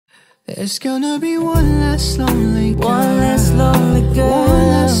There's gonna be one less lonely girl. One less lonely girl. One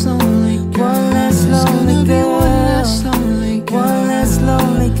less lonely girl. One less lonely girl. One less lonely girl. One less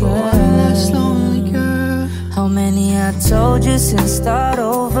lonely girl. One less lonely girl. How many I told you since start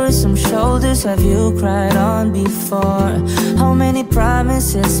over? Some shoulders have you cried on before? How many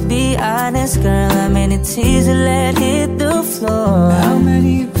promises, be honest girl? How many tears you let hit the floor? How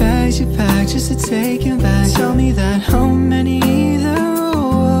many bags you packed just to take him back? Tell me that. How many there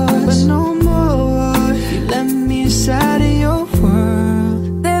was? But no more. You let me inside of your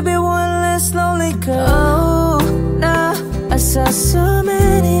world. There'll be one less lonely girl. Oh, now I saw so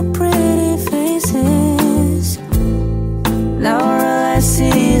many pretty faces. Now all I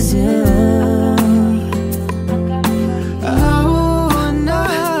see is you. Oh no,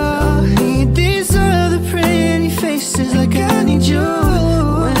 I need these other pretty faces like I need you.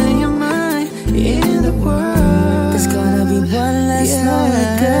 When you're mine in the world. There's gonna be one less lonely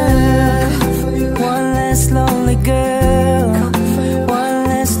girl. One less lonely girl. One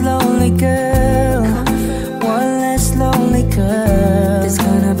less lonely girl. One less lonely girl. There's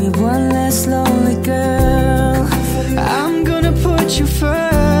gonna be one less lonely girl. I'm gonna put you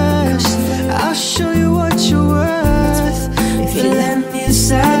first. I'll show you what you're worth. If you let me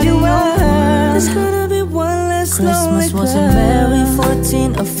inside your world. There's gonna be one less lonely girl. Christmas was in February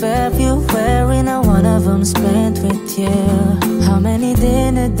 14 of February. Now one of them spent with you. How many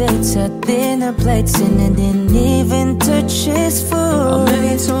dinner dates at dinner plates and it didn't even touch his food? How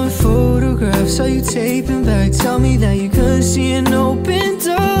many torn photographs are you taping back? Tell me that you couldn't see an open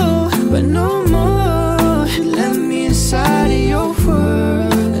door. But no more. Let me inside of your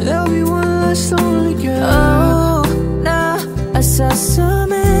world. There'll be one less lonely girl. Oh, now I saw so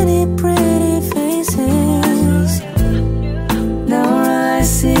many pretty faces. Now all I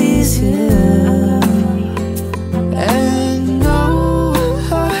see is you. And no,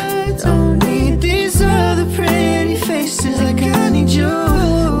 I don't need these other pretty faces like I need you.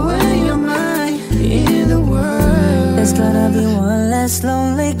 When you're mine in the world. There's gonna be one less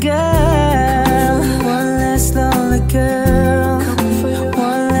lonely girl. One less lonely girl.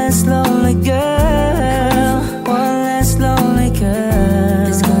 One less lonely girl. One less lonely girl.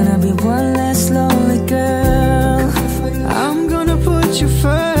 There's gonna be one less lonely girl. I'm gonna put you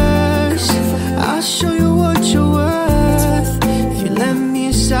first. I'll show you what you're worth. If you let me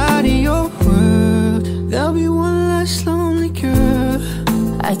inside of your world. There'll be one less lonely girl.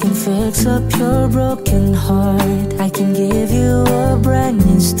 I can fix up your broken heart. I can give you a brand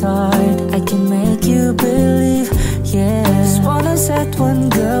new start. I can make you believe, yeah. Just wanna set one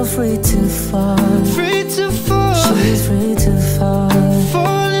girl free to fall. Free to fall. She's free to fall.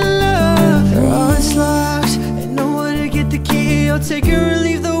 Fall in love. All is lost. Ain't nowhere to get the key. I'll take her and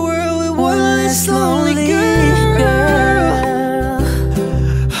leave the world with one less lonely